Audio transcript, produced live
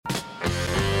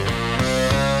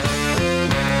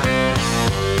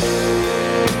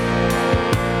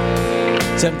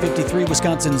7:53,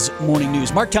 Wisconsin's Morning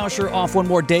News. Mark Tauscher off one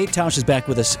more day. Tausch is back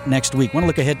with us next week. Want to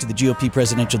look ahead to the GOP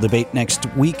presidential debate next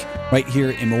week right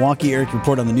here in Milwaukee. Eric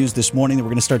reported on the news this morning that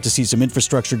we're going to start to see some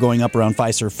infrastructure going up around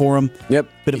Fiserv Forum. Yep.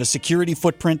 Bit of a security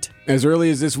footprint. As early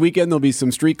as this weekend, there'll be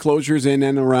some street closures in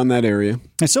and around that area.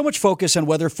 And so much focus on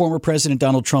whether former President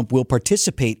Donald Trump will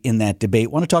participate in that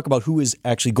debate. Want to talk about who is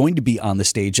actually going to be on the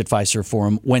stage at Fiserv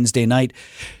Forum Wednesday night.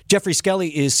 Geoffrey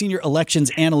Skelley is senior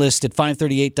elections analyst at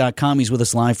 538.com. He's with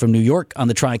us live from New York on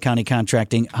the Tri-County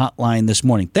Contracting Hotline this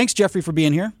morning. Thanks, Geoffrey, for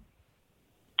being here.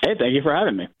 Hey, thank you for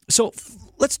having me. So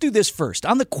let's do this first.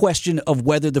 On the question of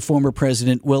whether the former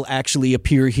president will actually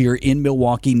appear here in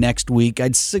Milwaukee next week,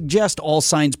 I'd suggest all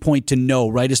signs point to no,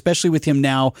 right? Especially with him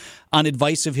now on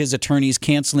advice of his attorneys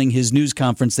canceling his news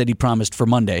conference that he promised for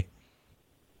Monday.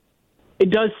 It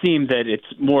does seem that it's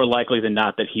more likely than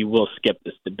not that he will skip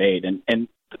this debate. And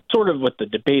sort of with the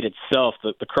debate itself,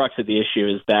 the crux of the issue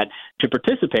is that to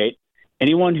participate,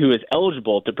 anyone who is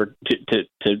eligible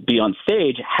to be on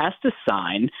stage has to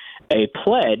sign a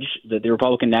pledge that the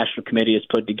Republican National Committee has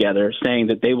put together saying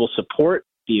that they will support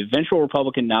the eventual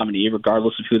Republican nominee,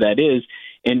 regardless of who that is,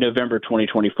 in November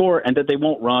 2024, and that they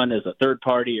won't run as a third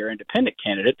party or independent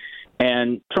candidate.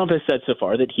 And Trump has said so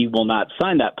far that he will not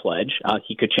sign that pledge.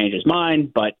 He could change his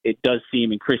mind, but it does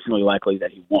seem increasingly likely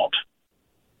that he won't.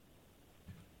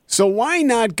 So why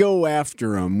not go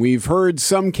after him? We've heard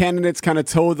some candidates kind of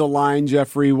toe the line,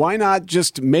 Geoffrey. Why not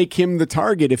just make him the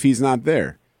target if he's not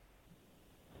there?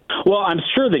 Well, I'm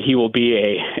sure that he will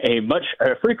be a much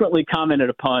frequently commented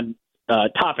upon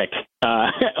topic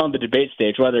on the debate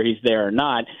stage, whether he's there or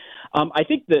not. I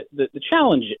think that the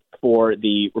challenge for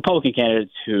the Republican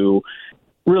candidates who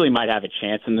really might have a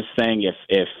chance in this thing,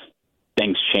 if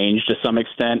things change to some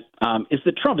extent, is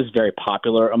that Trump is very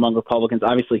popular among Republicans.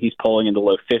 Obviously, he's polling in the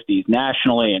low 50s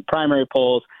nationally in primary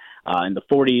polls, in the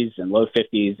 40s and low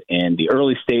 50s in the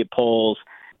early state polls.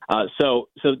 So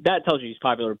that tells you he's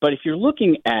popular. But if you're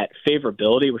looking at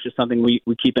favorability, which is something we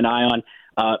keep an eye on,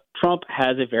 Trump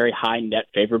has a very high net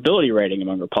favorability rating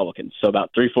among Republicans. So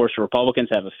about 3/4 of Republicans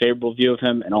have a favorable view of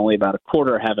him, and only about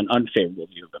 1/4 have an unfavorable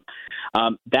view of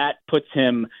him. That puts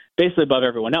him basically above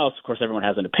everyone else. Of course, everyone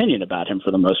has an opinion about him for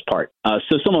the most part.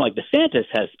 So someone like DeSantis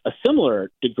has a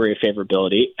similar degree of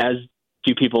favorability, as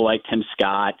do people like Tim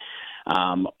Scott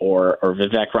or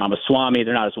Vivek Ramaswamy.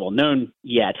 They're not as well known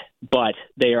yet, but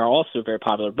they are also very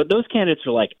popular. But those candidates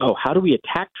are like, oh, how do we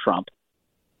attack Trump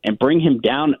and bring him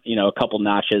down, a couple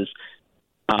notches,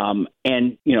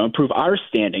 and improve our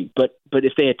standing? But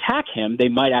if they attack him, they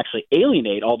might actually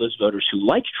alienate all those voters who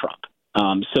like Trump.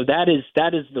 So that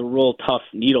is the real tough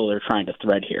needle they're trying to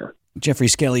thread here. Geoffrey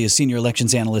Skelley is senior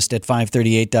elections analyst at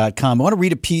 538.com. I want to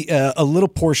read a little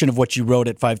portion of what you wrote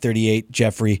at 538,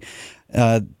 Geoffrey.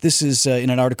 This is in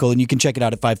an article, and you can check it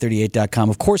out at 538.com.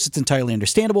 Of course, it's entirely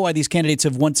understandable why these candidates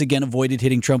have once again avoided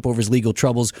hitting Trump over his legal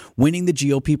troubles. Winning the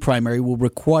GOP primary will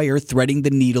require threading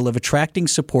the needle of attracting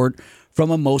support from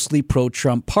a mostly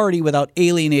pro-Trump party without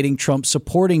alienating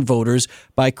Trump-supporting voters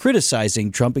by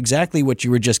criticizing Trump, exactly what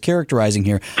you were just characterizing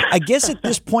here. I guess at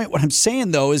this point, what I'm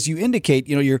saying, though, is you indicate,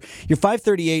 your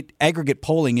 538 aggregate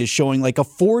polling is showing like a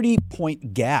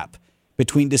 40-point gap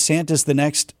between DeSantis, the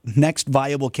next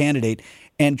viable candidate,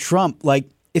 and Trump. Like,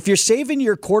 if you're saving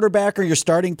your quarterback or your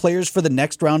starting players for the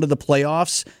next round of the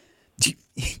playoffs,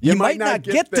 you might not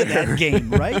get to that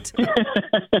game, right?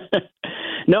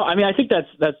 No, I mean, I think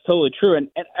that's totally true. And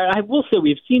I will say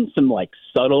we've seen some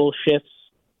subtle shifts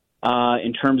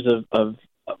in terms of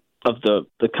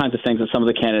the kinds of things that some of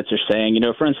the candidates are saying.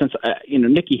 For instance,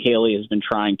 Nikki Haley has been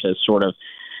trying to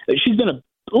she's been a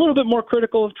little bit more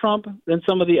critical of Trump than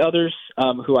some of the others,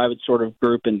 who I would sort of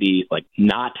group in the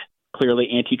not clearly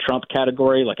anti-Trump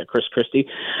category, like a Chris Christie.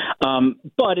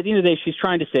 But at the end of the day, she's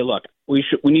trying to say, look, we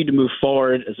need to move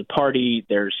forward as a party.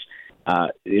 There's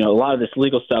a lot of this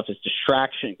legal stuff is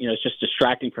distraction. It's just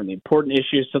distracting from the important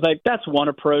issues. So that's one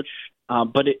approach.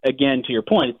 But again, to your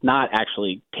point, it's not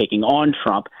actually taking on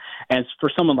Trump. And for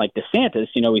someone like DeSantis,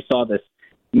 we saw this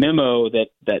memo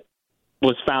that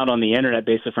was found on the internet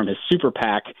basically from his super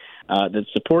PAC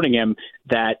that's supporting him,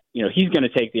 that he's going to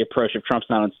take the approach, if Trump's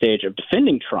not on stage, of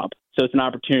defending Trump. So it's an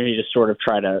opportunity to sort of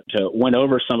try to win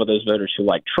over some of those voters who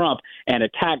like Trump and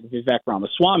attack Vivek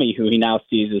Ramaswamy, who he now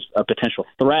sees as a potential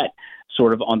threat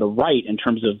sort of on the right in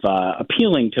terms of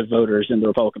appealing to voters in the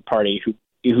Republican Party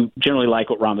who generally like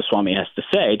what Ramaswamy has to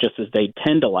say, just as they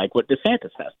tend to like what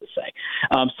DeSantis has to say.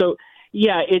 So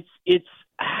yeah,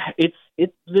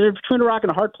 they're between a rock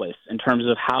and a hard place in terms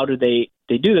of how do they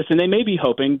do this. And they may be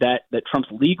hoping that Trump's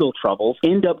legal troubles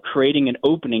end up creating an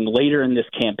opening later in this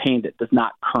campaign that does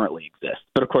not currently exist.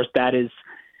 But of course, that is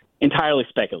entirely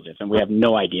speculative, and we have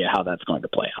no idea how that's going to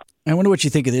play out. I wonder what you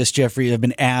think of this, Geoffrey. I've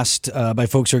been asked by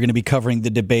folks who are going to be covering the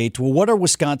debate, well, what are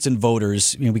Wisconsin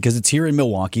voters, because it's here in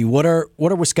Milwaukee, what are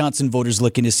Wisconsin voters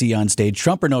looking to see on stage,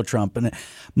 Trump or no Trump? And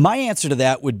my answer to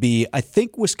that would be, I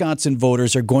think Wisconsin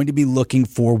voters are going to be looking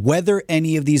for whether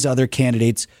any of these other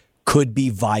candidates could be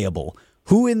viable.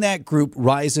 Who in that group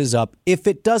rises up if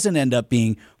it doesn't end up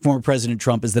being former President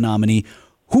Trump as the nominee?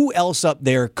 Who else up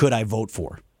there could I vote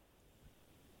for?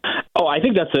 Oh, I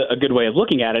think that's a good way of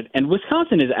looking at it. And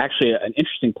Wisconsin is actually an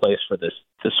interesting place for this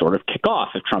to sort of kick off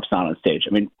if Trump's not on stage.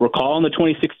 I mean, recall in the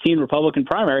 2016 Republican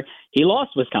primary, he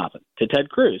lost Wisconsin to Ted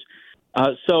Cruz.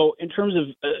 So in terms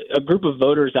of a group of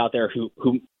voters out there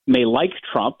who may like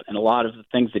Trump and a lot of the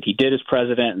things that he did as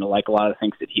president and like a lot of the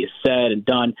things that he has said and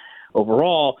done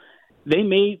overall,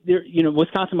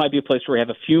 Wisconsin might be a place where we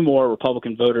have a few more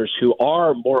Republican voters who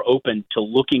are more open to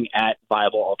looking at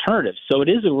viable alternatives. So it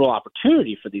is a real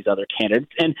opportunity for these other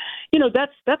candidates. And,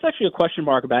 that's actually a question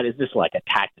mark about, is this like a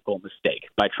tactical mistake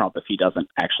by Trump if he doesn't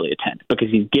actually attend? Because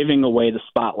he's giving away the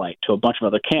spotlight to a bunch of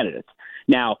other candidates.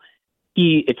 Now,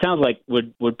 it sounds like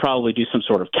would probably do some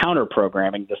sort of counter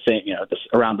programming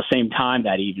around the same time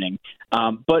that evening.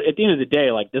 But at the end of the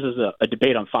day, like, this is a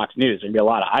debate on Fox News. There's going to be a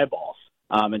lot of eyeballs.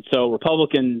 And so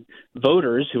Republican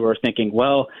voters who are thinking,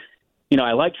 well,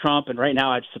 I like Trump and right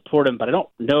now I'd support him, but I don't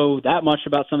know that much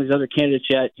about some of these other candidates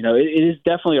yet. It is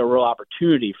definitely a real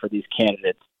opportunity for these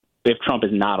candidates if Trump is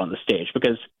not on the stage,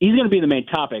 because he's going to be the main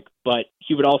topic, but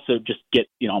he would also just get,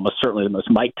 almost certainly the most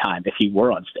mic time if he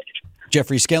were on stage.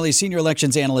 Geoffrey Skelley, Senior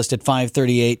Elections Analyst at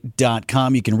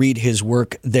 538.com. You can read his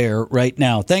work there right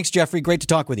now. Thanks, Geoffrey. Great to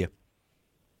talk with you.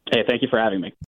 Hey, thank you for having me.